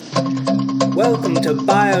Welcome to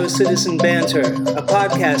Biocitizen Banter, a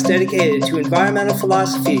podcast dedicated to environmental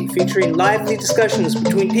philosophy, featuring lively discussions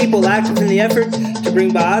between people active in the effort to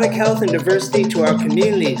bring biotic health and diversity to our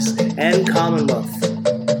communities and Commonwealth.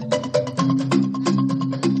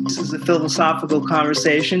 This is a philosophical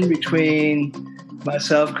conversation between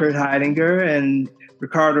myself, Kurt Heidinger, and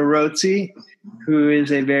Ricardo Rozzi, who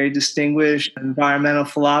is a very distinguished environmental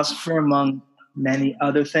philosopher, among many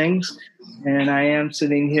other things. And I am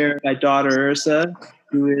sitting here with my daughter, Ursa,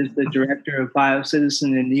 who is the director of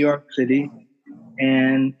Biocitizen in New York City,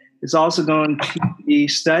 and is also going to be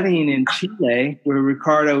studying in Chile, where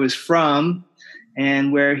Ricardo is from,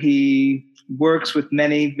 and where he works with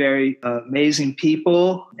many very amazing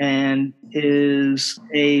people and is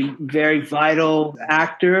a very vital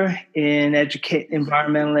actor in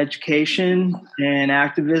environmental education and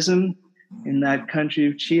activism in that country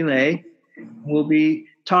of Chile. We'll be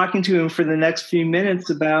talking to him for the next few minutes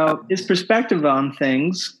about his perspective on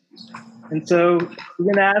things. And so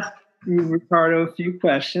we're going to ask you, Ricardo, a few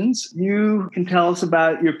questions. You can tell us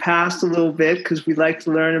about your past a little bit, because we'd like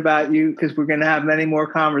to learn about you, because we're going to have many more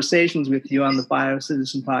conversations with you on the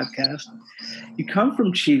Biocitizen podcast. You come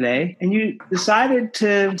from Chile, and you decided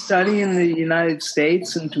to study in the United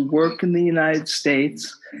States and to work in the United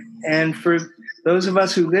States. And for those of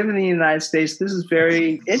us who live in the United States, this is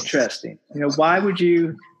very interesting. Why would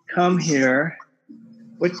you come here?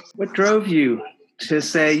 What drove you to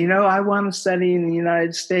say, I want to study in the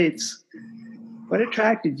United States? What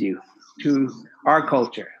attracted you to our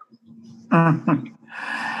culture?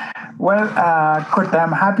 Well, Kurt,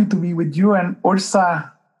 I'm happy to be with you and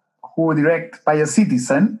Ursa, who direct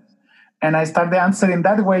Biocitizen. And I start the answer in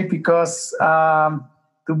that way because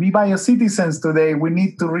to be biocitizens today, we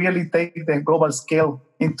need to really take the global scale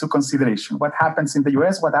into consideration. What happens in the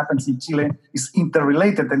US, what happens in Chile is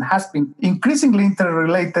interrelated and has been increasingly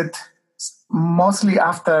interrelated, mostly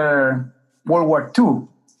after World War II,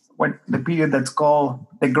 when the period that's called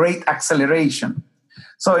the Great Acceleration.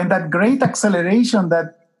 So in that Great Acceleration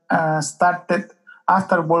that started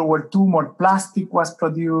after World War II, more plastic was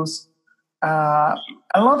produced.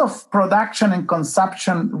 A lot of production and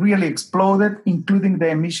consumption really exploded, including the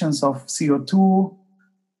emissions of CO2,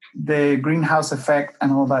 the greenhouse effect,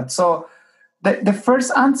 and all that. So the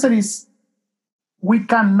first answer is we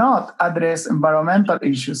cannot address environmental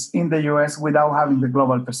issues in the US without having the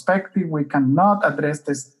global perspective. We cannot address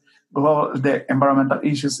the environmental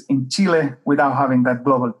issues in Chile without having that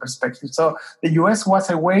global perspective. So the US was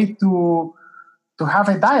a way to have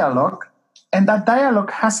a dialogue. And that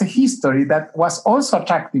dialogue has a history that was also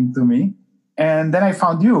attractive to me. And then I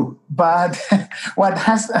found you. But what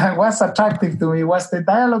was attractive to me was the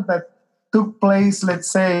dialogue that took place,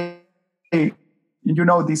 let's say,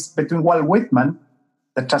 this between Walt Whitman,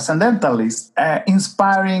 the transcendentalist,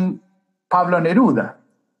 inspiring Pablo Neruda.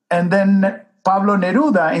 And then Pablo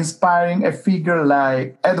Neruda inspiring a figure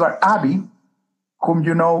like Edward Abbey, whom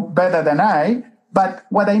you know better than I. But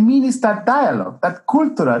what I mean is that dialogue, that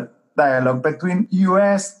cultural dialogue between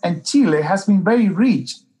US and Chile has been very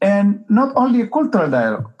rich, and not only a cultural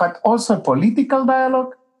dialogue, but also a political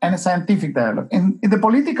dialogue and a scientific dialogue. In the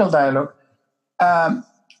political dialogue,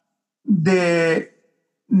 the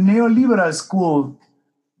neoliberal school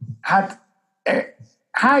had a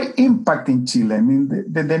high impact in Chile. I mean,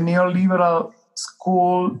 the neoliberal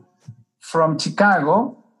school from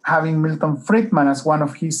Chicago, having Milton Friedman as one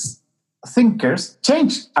of his thinkers,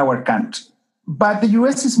 changed our country. But the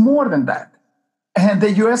US is more than that. And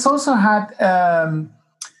the US also had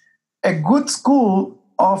a good school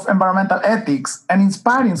of environmental ethics, an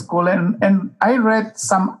inspiring school. And I read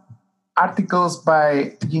some articles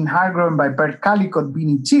by Jean Hargrove and by Bert Callicott being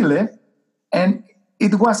in Chile. And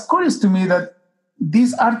it was curious to me that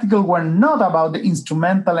these articles were not about the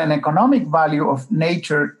instrumental and economic value of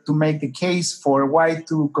nature to make the case for why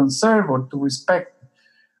to conserve or to respect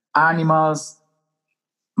animals,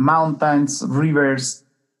 mountains, rivers,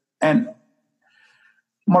 and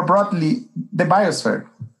more broadly, the biosphere.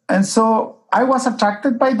 And so I was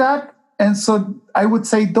attracted by that. And so I would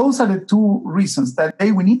say those are the two reasons that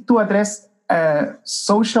we need to address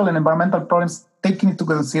social and environmental problems, taking into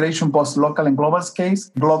consideration both local and global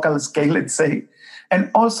scale, let's say. And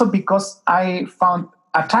also because I found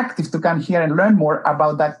attractive to come here and learn more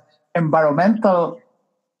about that environmental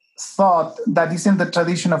thought that is in the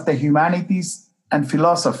tradition of the humanities and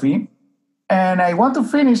philosophy. And I want to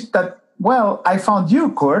finish that, I found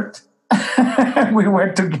you, Kurt. We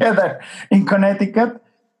were together in Connecticut.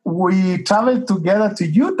 We traveled together to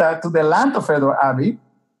Utah, to the land of Edward Abbey.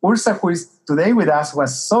 Ursa, who is today with us,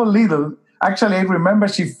 was so little. Actually, I remember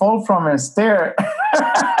she fell from a stair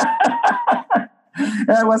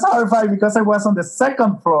I was horrified because I was on the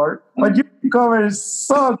second floor, but you recovered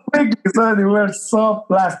so quickly. So we were so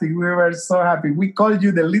plastic. We were so happy. We called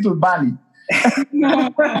you the little bunny.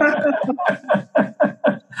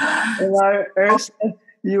 Well, Ursa,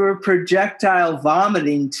 you were projectile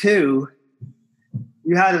vomiting too.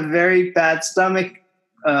 You had a very bad stomach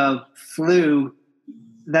flu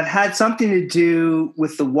that had something to do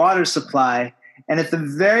with the water supply. And at the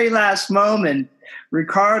very last moment,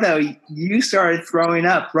 Ricardo, you started throwing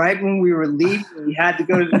up right when we were leaving. We had to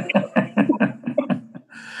go to the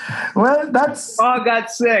Well, that's all got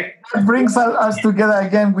sick. That brings us together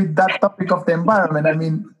again with that topic of the environment. I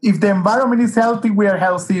mean, if the environment is healthy, we are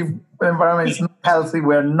healthy. If the environment is not healthy,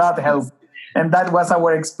 we are not healthy. And that was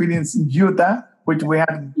our experience in Utah, which we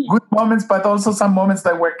had good moments, but also some moments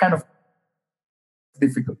that were kind of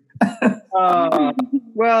difficult.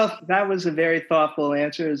 Well, that was a very thoughtful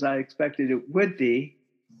answer, as I expected it would be.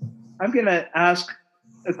 I'm going to ask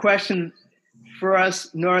a question for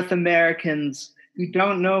us North Americans who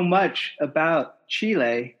don't know much about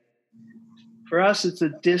Chile. For us, it's a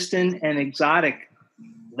distant and exotic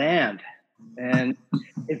land. And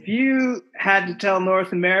if you had to tell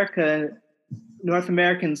North Americans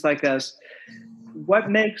like us,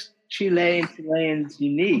 what makes Chile and Chileans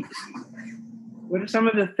unique? What are some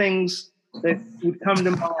of the things that would come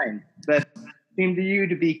to mind that seem to you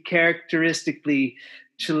to be characteristically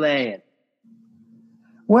Chilean?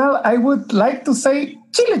 Well, I would like to say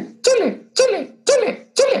Chile, Chile, Chile, Chile, Chile,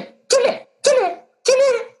 Chile, Chile,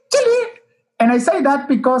 Chile, Chile. And I say that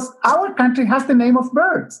because our country has the name of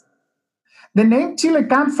birds. The name Chile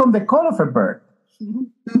comes from the call of a bird.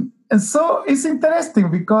 Mm-hmm. And so it's interesting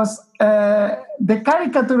because the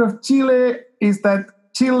caricature of Chile is that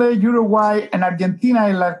Chile, Uruguay, and Argentina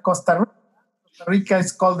and like Costa Rica. Costa Rica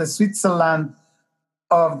is called the Switzerland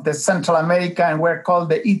of the Central America, and we're called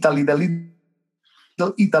the Italy, the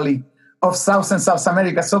little Italy of South and South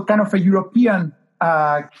America. So kind of a European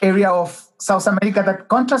area of South America that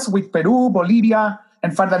contrasts with Peru, Bolivia,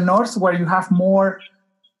 and further north, where you have more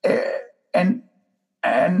and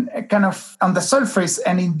kind of on the surface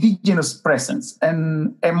an indigenous presence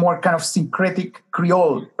and a more kind of syncretic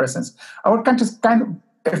Creole presence. Our country is kind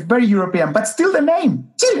of very European, but still the name,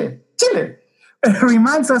 Chile, Chile,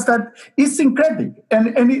 reminds us that it's syncretic.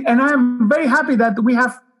 And I'm very happy that we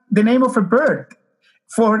have the name of a bird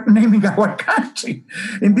for naming our country.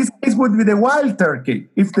 In this case, would be the wild turkey.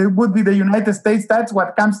 If it would be the United States, that's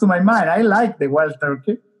what comes to my mind. I like the wild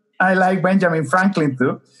turkey. I like Benjamin Franklin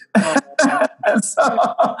too. So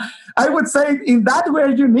I would say in that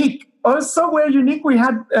we're unique. Also, we're unique. We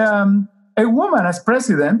had a woman as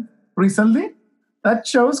president recently. That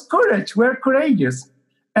shows courage. We're courageous.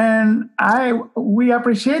 And we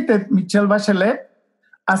appreciated Michelle Bachelet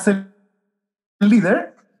as a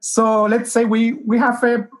leader. So let's say we have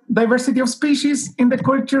a diversity of species in the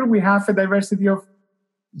culture. We have a diversity of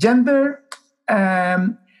gender.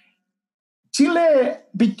 Chile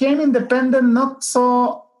became independent not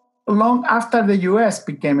so long after the U.S.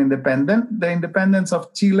 became independent. The independence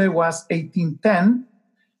of Chile was 1810.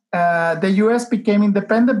 The U.S. became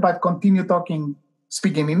independent but continued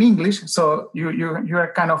speaking in English. So you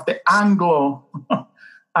are kind of the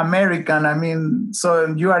Anglo-American. I mean, so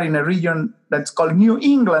you are in a region that's called New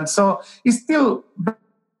England. So it's still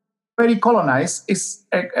very colonized. It's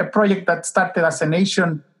a project that started as a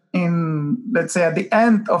nation in, let's say, at the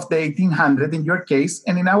end of the 1800s, in your case,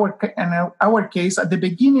 and in our case, at the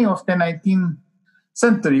beginning of the 19th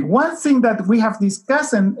century. One thing that we have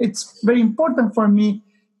discussed, and it's very important for me,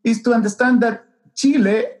 is to understand that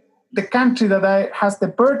Chile, the country that has the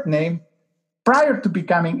birth name, prior to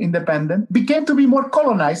becoming independent, became to be more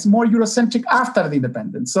colonized, more Eurocentric after the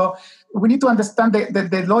independence. So we need to understand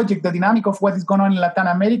the logic, the dynamic of what is going on in Latin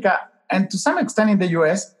America, and to some extent in the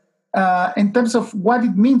US, in terms of what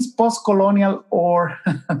it means post-colonial or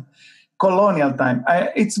colonial time.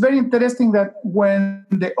 It's very interesting that when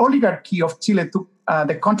the oligarchy of Chile took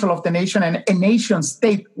the control of the nation and a nation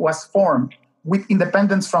state was formed with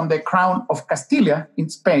independence from the crown of Castilla in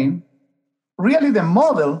Spain, really the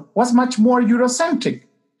model was much more Eurocentric.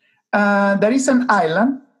 There is an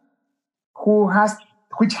island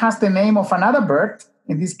which has the name of another bird,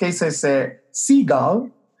 in this case it's a seagull,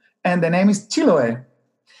 and the name is Chiloé.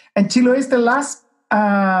 And Chiloé is the last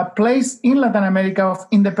place in Latin America of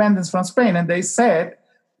independence from Spain. And they said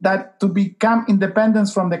that to become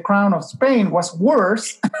independence from the crown of Spain was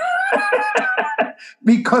worse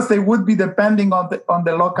because they would be depending on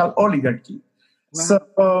the local oligarchy.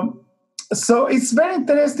 Wow. So it's very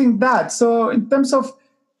interesting that. So in terms of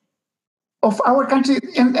of our country,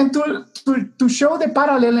 and to show the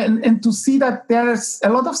parallel and to see that there's a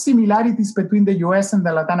lot of similarities between the US and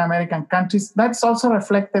the Latin American countries. That's also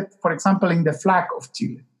reflected, for example, in the flag of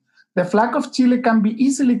Chile. The flag of Chile can be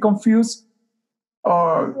easily confused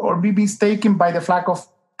or be mistaken by the flag of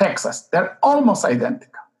Texas. They're almost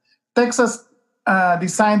identical. Texas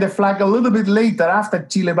designed the flag a little bit later after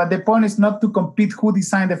Chile, but the point is not to compete who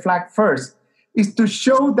designed the flag first. It's to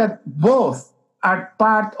show that both are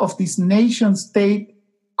part of this nation-state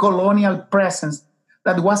colonial presence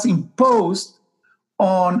that was imposed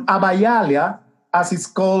on Abayalia, as it's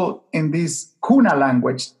called in this Kuna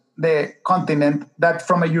language, the continent that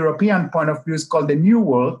from a European point of view is called the New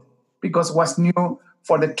World, because it was new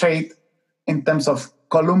for the trade in terms of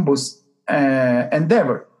Columbus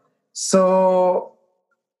endeavor. So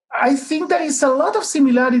I think there is a lot of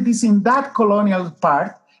similarities in that colonial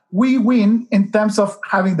part. We win in terms of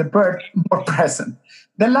having the bird more present.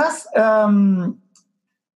 The last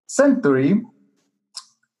century,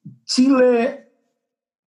 Chile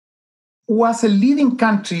was a leading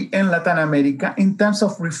country in Latin America in terms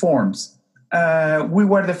of reforms. We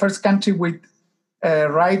were the first country with a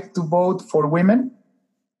right to vote for women,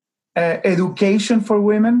 education for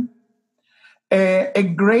women, a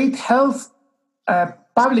great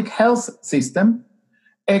public health system,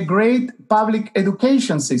 a great public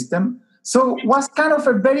education system. So it was kind of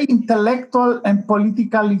a very intellectual and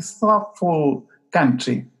politically thoughtful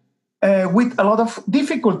country with a lot of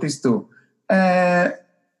difficulties too.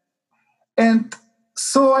 And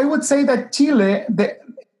so I would say that Chile, the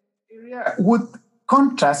area would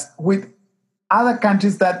contrast with other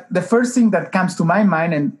countries that the first thing that comes to my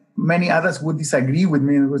mind, and many others would disagree with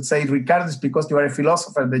me and would say, Ricardo, it's because you are a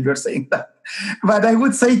philosopher that you're saying that. But I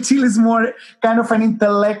would say Chile is more kind of an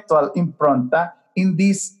intellectual impronta in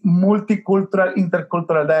this multicultural,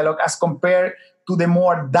 intercultural dialogue as compared to the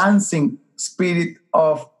more dancing spirit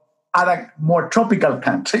of other more tropical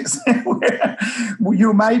countries. Where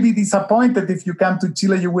you might be disappointed if you come to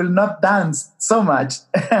Chile, you will not dance so much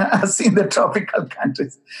as in the tropical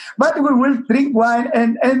countries. But we will drink wine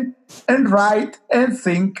and write and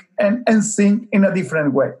think and sing in a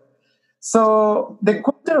different way. So the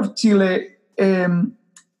culture of Chile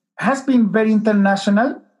has been very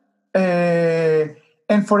international.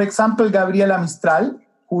 And for example, Gabriela Mistral,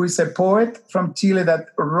 who is a poet from Chile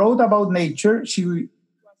that wrote about nature, she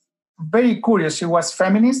very curious. She was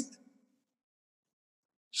feminist.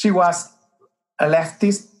 She was a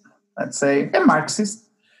leftist, let's say, a Marxist,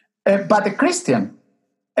 but a Christian.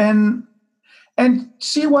 And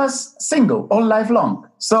she was single all life long.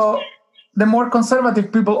 So the more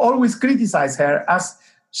conservative people always criticize her as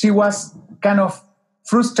she was kind of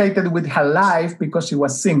frustrated with her life because she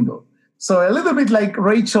was single. So a little bit like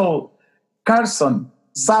Rachel Carson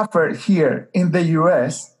suffered here in the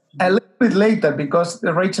US, a little bit later, because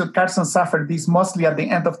Rachel Carson suffered this mostly at the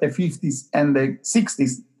end of the 50s and the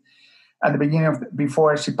 60s, at the beginning of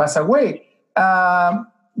before she passed away.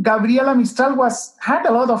 Gabriela Mistral had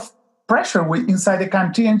a lot of pressure inside the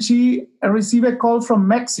country, and she received a call from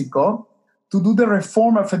Mexico to do the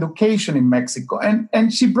reform of education in Mexico.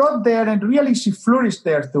 And she brought there, and really she flourished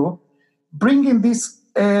there too, bringing these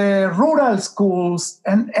rural schools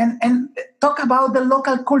and talk about the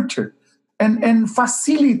local culture. And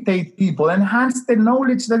facilitate people, enhance the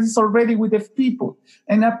knowledge that is already with the people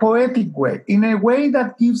in a poetic way, in a way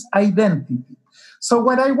that gives identity. So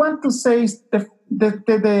what I want to say is this,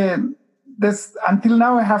 until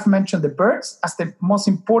now I have mentioned the birds as the most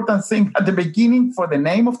important thing at the beginning for the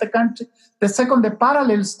name of the country. The second, the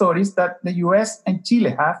parallel stories that the US and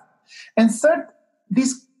Chile have. And third,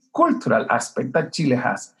 this cultural aspect that Chile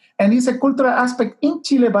has. And it's a cultural aspect in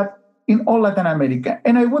Chile, but in all Latin America.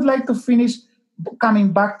 And I would like to finish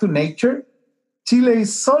coming back to nature. Chile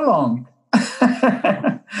is so long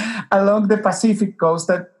along the Pacific coast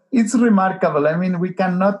that it's remarkable. I mean, I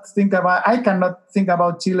cannot think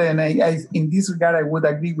about Chile, and in this regard, I would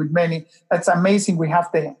agree with many. That's amazing. We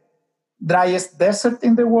have the driest desert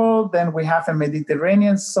in the world. Then we have a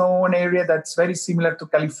Mediterranean zone area that's very similar to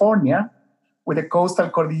California, with the coastal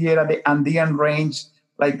cordillera, the Andean range,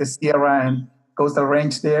 like the Sierra and coastal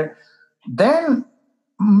range there. Then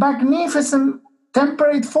magnificent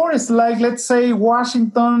temperate forests, like, let's say,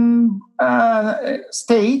 Washington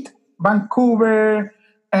State, Vancouver,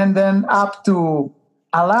 and then up to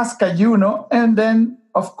Alaska, Juneau, and then,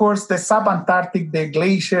 of course, the subantarctic, the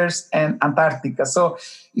glaciers, and Antarctica. So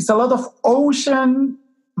it's a lot of ocean,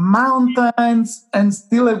 mountains, and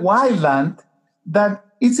still a wildland that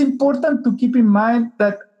it's important to keep in mind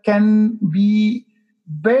that can be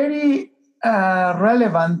very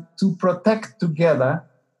relevant to protect together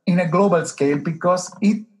in a global scale, because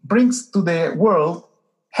it brings to the world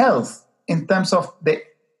health in terms of the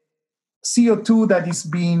CO2 that is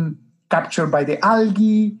being captured by the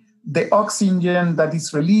algae, the oxygen that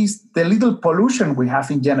is released, the little pollution we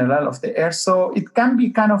have in general of the air. So it can be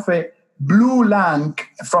kind of a blue lung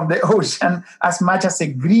from the ocean as much as a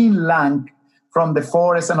green lung from the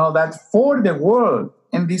forest and all that for the world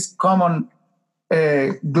in this common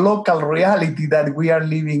global reality that we are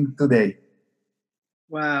living today.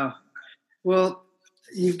 Wow. Well,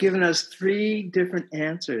 you've given us 3 different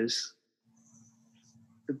answers: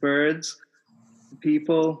 the birds, the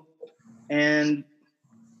people, and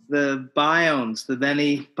the biomes, the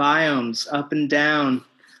many biomes up and down.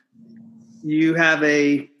 You have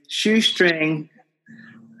a shoestring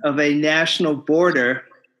of a national border.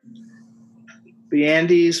 The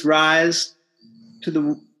Andes rise to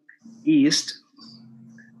the east,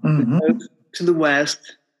 to the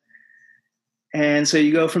west. And so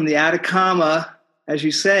you go from the Atacama, as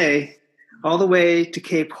you say, all the way to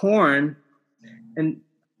Cape Horn. And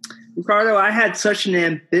Ricardo, I had such an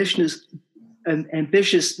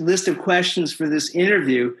ambitious list of questions for this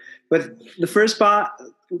interview, but the first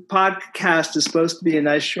podcast is supposed to be a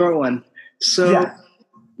nice short one. So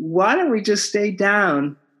why don't we just stay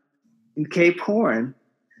down in Cape Horn,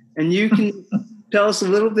 and you can tell us a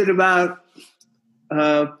little bit about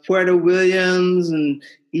Puerto Williams and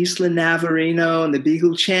Isla Navarino and the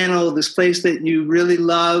Beagle Channel, this place that you really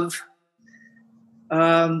love.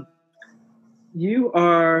 You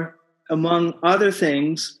are, among other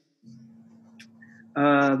things,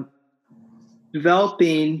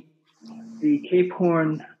 developing the Cape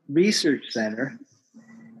Horn Research Center,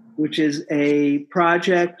 which is a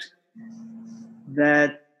project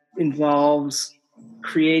that involves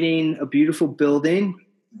creating a beautiful building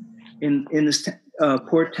in this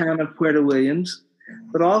port town of Puerto Williams,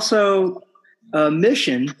 but also a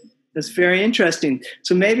mission that's very interesting.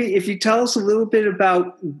 So maybe if you tell us a little bit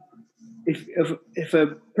about if a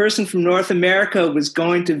person from North America was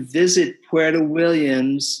going to visit Puerto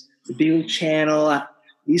Williams, the Beagle Channel,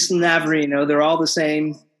 Isla Navarino, they're all the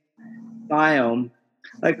same biome.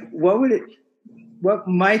 Like, what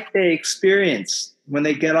might they experience when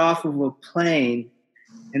they get off of a plane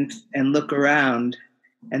and look around,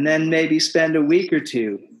 and then maybe spend a week or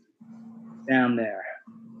 2 down there?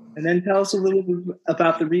 And then tell us a little bit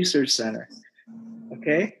about the research center.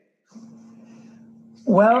 Okay?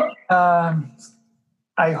 Well,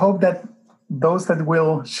 I hope that those that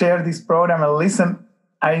will share this program and listen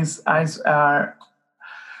are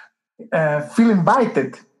feel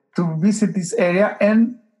invited to visit this area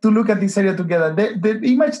and to look at this area together. The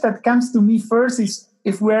image that comes to me first is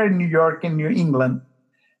if we're in New York, in New England,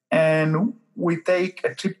 and we take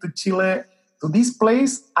a trip to Chile, to this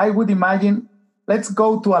place, I would imagine, let's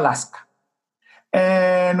go to Alaska.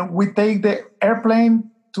 And we take the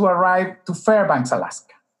airplane to arrive to Fairbanks,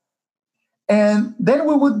 Alaska. And then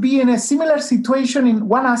we would be in a similar situation in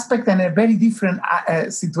one aspect and a very different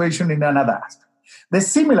situation in another aspect. The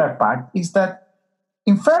similar part is that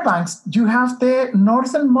in Fairbanks, you have the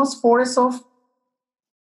northernmost forest of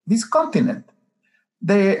this continent.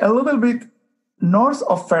 A little bit north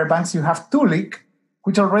of Fairbanks, you have Toolik,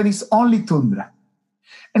 which already is only tundra.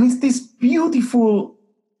 And it's this beautiful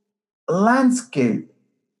landscape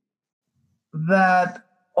that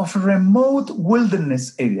of a remote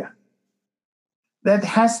wilderness area that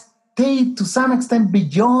has stayed to some extent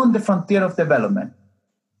beyond the frontier of development.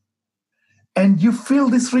 And you feel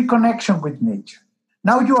this reconnection with nature.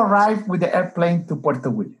 Now you arrive with the airplane to Puerto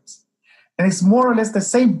Williams. And it's more or less the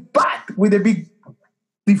same, but with a big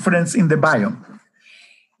difference in the biome.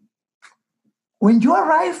 When you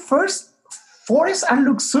arrive first, forests are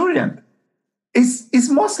luxuriant. It's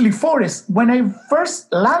mostly forest. When I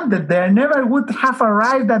first landed there, I never would have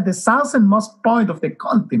arrived at the southernmost point of the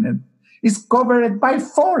continent. It's covered by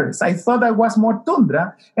forest. I thought I was more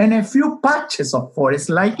tundra and a few patches of forest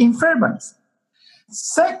like in Fairbanks.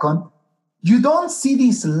 Second, you don't see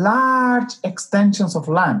these large extensions of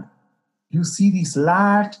land. You see these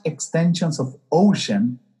large extensions of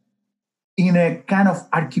ocean in a kind of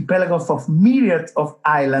archipelago of myriads of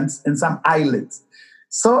islands and some islets.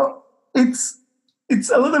 So it's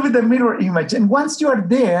a little bit a mirror image. And once you are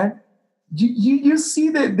there, you see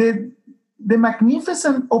the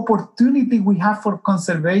magnificent opportunity we have for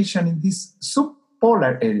conservation in these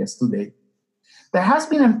subpolar areas today. There has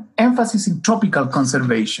been an emphasis in tropical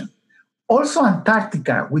conservation. Also,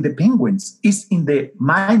 Antarctica with the penguins is in the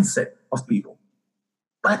mindset of people.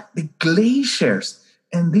 But the glaciers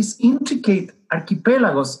and these intricate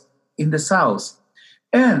archipelagos in the south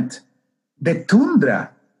and the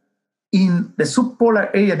tundra in the subpolar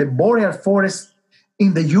area, the boreal forest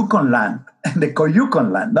in the Yukon land, the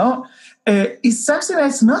Koyukon land, no? Is something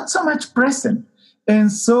that's not so much present.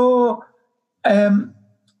 And so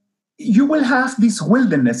you will have this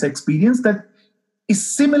wilderness experience that is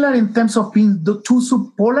similar in terms of being the two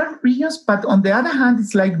subpolar regions, but on the other hand,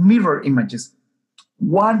 it's like mirror images.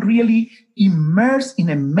 One really immersed in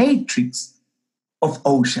a matrix of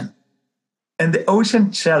ocean. And the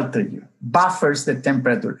ocean shelters you, buffers the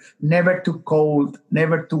temperature, never too cold,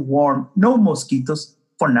 never too warm, no mosquitoes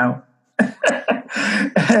for now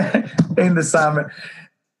in the summer.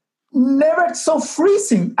 Never so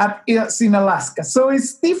freezing as in Alaska. So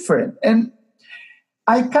it's different. And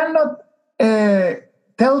I cannot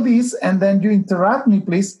tell this, and then you interrupt me,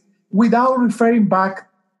 please, without referring back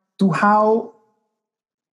to how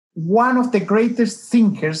one of the greatest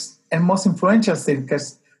thinkers and most influential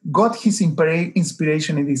thinkers got his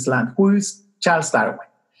inspiration in this land, who is Charles Darwin.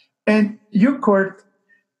 And you, Kurt,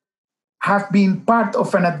 have been part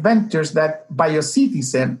of an adventure that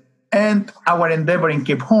BioCitizen and our endeavor in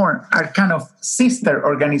Cape Horn are kind of sister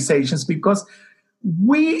organizations, because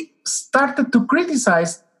we started to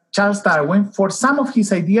criticize Charles Darwin for some of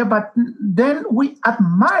his ideas, but then we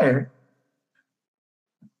admire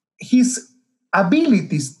his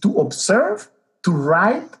abilities to observe, to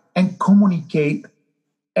write, and communicate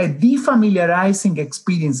a defamiliarizing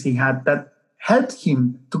experience he had that helped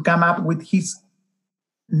him to come up with his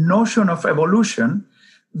notion of evolution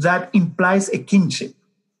that implies a kinship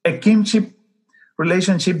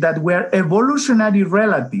relationship that we're evolutionary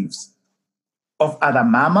relatives of other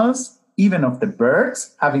mammals, even of the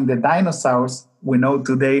birds, having the dinosaurs we know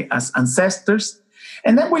today as ancestors.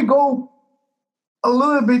 And then we go a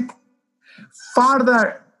little bit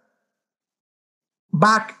farther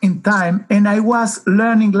back in time, and I was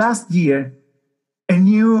learning last year a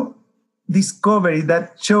new discovery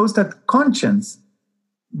that shows that conscience,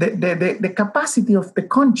 the capacity of the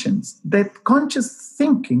conscience, that conscious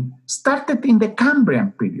thinking started in the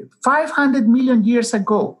Cambrian period, 500 million years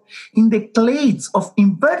ago, in the clades of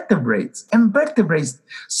invertebrates.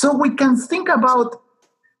 So we can think about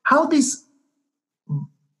how these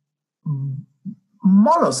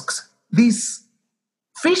mollusks, these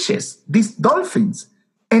fishes, these dolphins,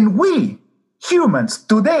 and we, humans,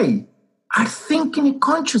 today, are thinking a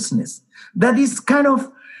consciousness that is kind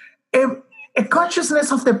of a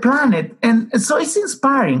consciousness of the planet. And so it's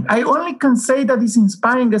inspiring. I only can say that it's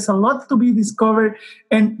inspiring. There's a lot to be discovered.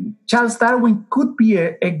 And Charles Darwin could be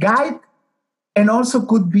a guide, and also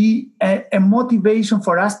could be a motivation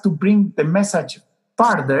for us to bring the message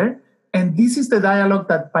farther. And this is the dialogue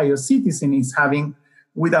that BioCitizen is having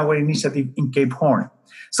with our initiative in Cape Horn.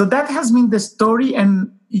 So that has been the story,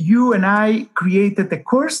 and you and I created a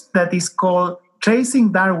course that is called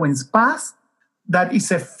Tracing Darwin's Path, that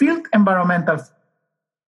is a field environmental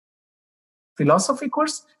philosophy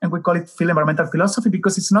course, and we call it field environmental philosophy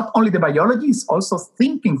because it's not only the biology, it's also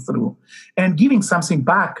thinking through and giving something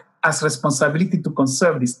back as responsibility to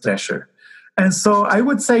conserve this treasure. And so I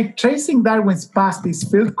would say Tracing Darwin's Path, this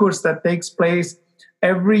field course that takes place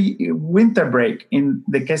every winter break in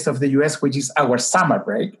the case of the US, which is our summer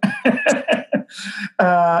break,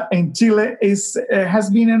 in Chile, has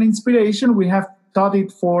been an inspiration. We have taught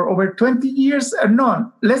it for over 20 years,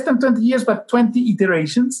 no, less than 20 years, but 20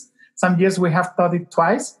 iterations. Some years we have taught it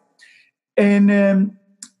twice. And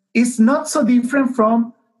it's not so different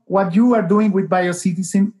from what you are doing with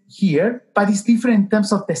BioCitizen here, but it's different in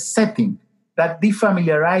terms of the setting, that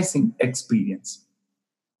defamiliarizing experience.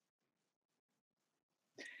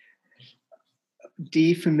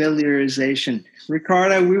 Defamiliarization.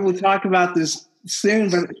 Ricardo, we will talk about this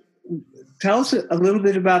soon, but tell us a little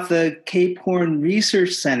bit about the Cape Horn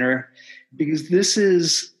Research Center, because this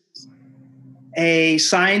is a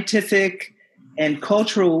scientific and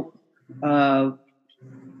cultural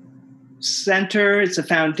center. It's a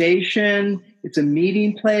foundation. It's a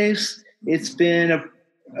meeting place. It's been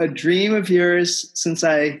a dream of yours since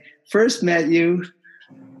I first met you,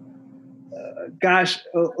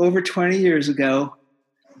 over 20 years ago.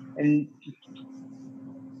 And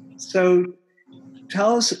so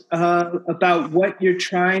tell us about what you're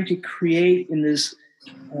trying to create in this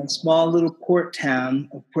small little port town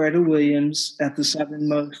of Puerto Williams at the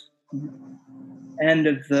southernmost end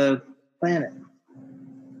of the planet.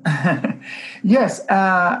 Yes.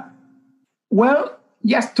 Well,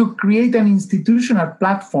 yes, to create an institutional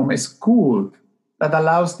platform, a school that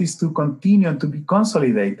allows this to continue and to be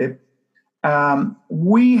consolidated,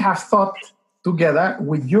 we have thought together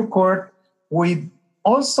with your court, with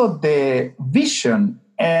also the vision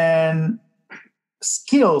and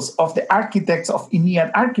skills of the architects of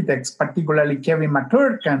INEAD architects, particularly Kevin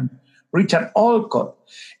McClurkin, Richard Olcott,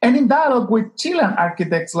 and in dialogue with Chilean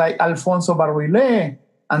architects like Alfonso Barruilé,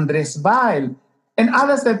 Andrés Weil, and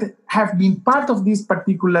others that have been part of this,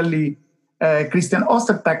 particularly Christian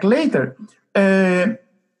Ostertag later, there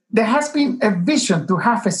has been a vision to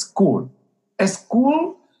have a school in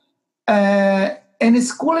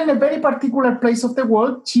a very particular place of the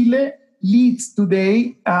world. Chile leads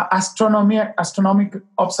today astronomic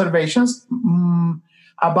observations.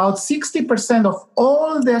 About 60% of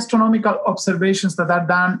all the astronomical observations that are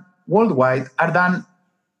done worldwide are done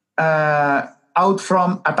out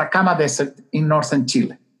from Atacama Desert in northern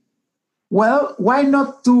Chile. Well, why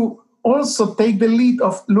not to also take the lead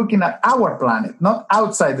of looking at our planet, not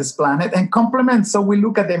outside this planet, and complement? So we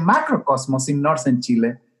look at the macrocosmos in northern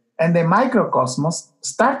Chile and the microcosmos,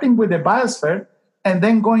 starting with the biosphere and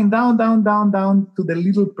then going down to the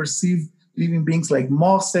little perceived living beings like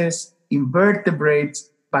mosses, invertebrates,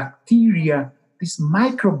 bacteria, this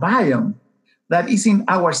microbiome that is in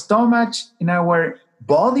our stomach, in our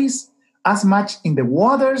bodies, as much in the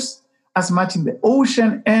waters, as much in the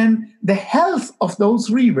ocean, and the health of those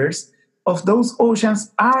rivers, of those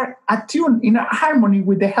oceans, are attuned in harmony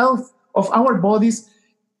with the health of our bodies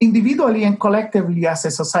individually and collectively as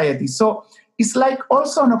a society. So it's like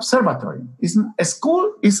also an observatory. A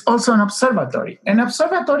school is also an observatory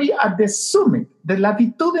at the summit, the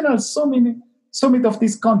latitudinal summit of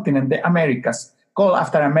this continent, the Americas, called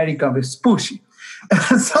after America Vespucci.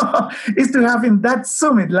 So it's to have in that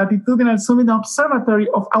summit, latitudinal summit, an observatory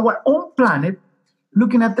of our own planet,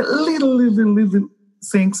 looking at the little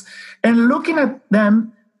things and looking at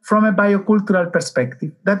them from a biocultural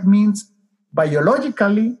perspective. That means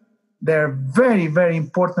biologically, they're very, very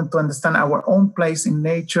important to understand our own place in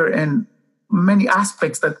nature and many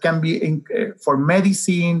aspects that can be for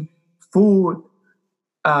medicine, food,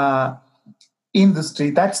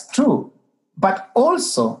 industry. That's true. But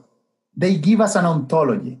also, they give us an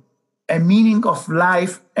ontology, a meaning of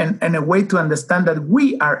life, and a way to understand that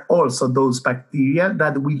we are also those bacteria,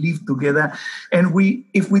 that we live together. And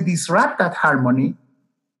if we disrupt that harmony,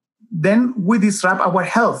 then we disrupt our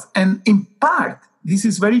health. And in part, this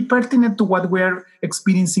is very pertinent to what we're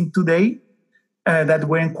experiencing today, that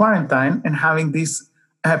we're in quarantine and having this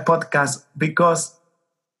podcast, because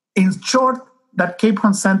in short, that Cape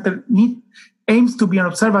Horn Center aims to be an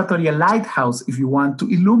observatory, a lighthouse, if you want, to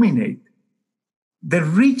illuminate the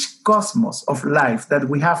rich cosmos of life that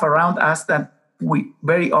we have around us that we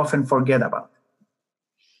very often forget about.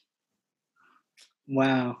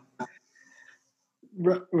 Wow.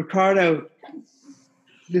 Ricardo,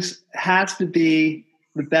 this has to be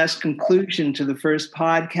the best conclusion to the first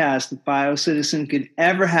podcast that BioCitizen could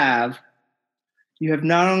ever have. You have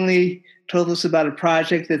not only told us about a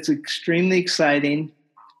project that's extremely exciting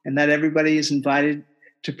and that everybody is invited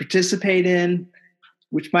to participate in,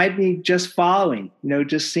 which might be just following,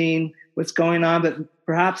 just seeing what's going on, but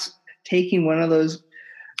perhaps taking one of those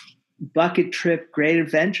bucket trip great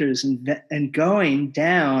adventures and going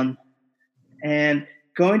down and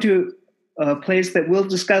going to a place that we'll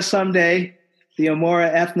discuss someday, the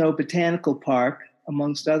Omora Ethno-Botanical Park,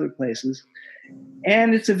 amongst other places.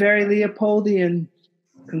 And it's a very Leopoldian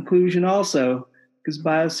conclusion also, because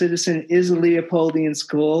BioCitizen is a Leopoldian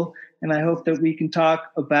school, and I hope that we can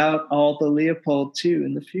talk about all the Leopold too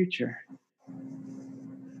in the future.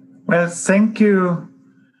 Well, thank you,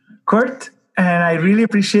 Kurt. And I really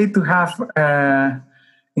appreciate to have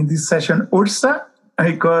in this session Ursa,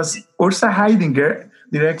 because Ursa Heidinger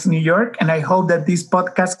directs New York, and I hope that this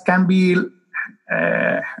podcast can be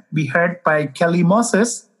heard by Kelly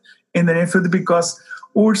Moses in the near future, because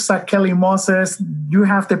Ursa, Kelly Moses, you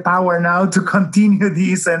have the power now to continue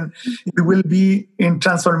this, and it will be in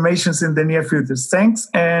transformations in the near future. Thanks,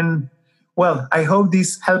 and well, I hope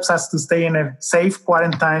this helps us to stay in a safe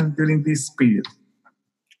quarantine during this period.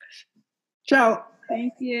 Ciao.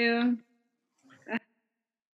 Thank you.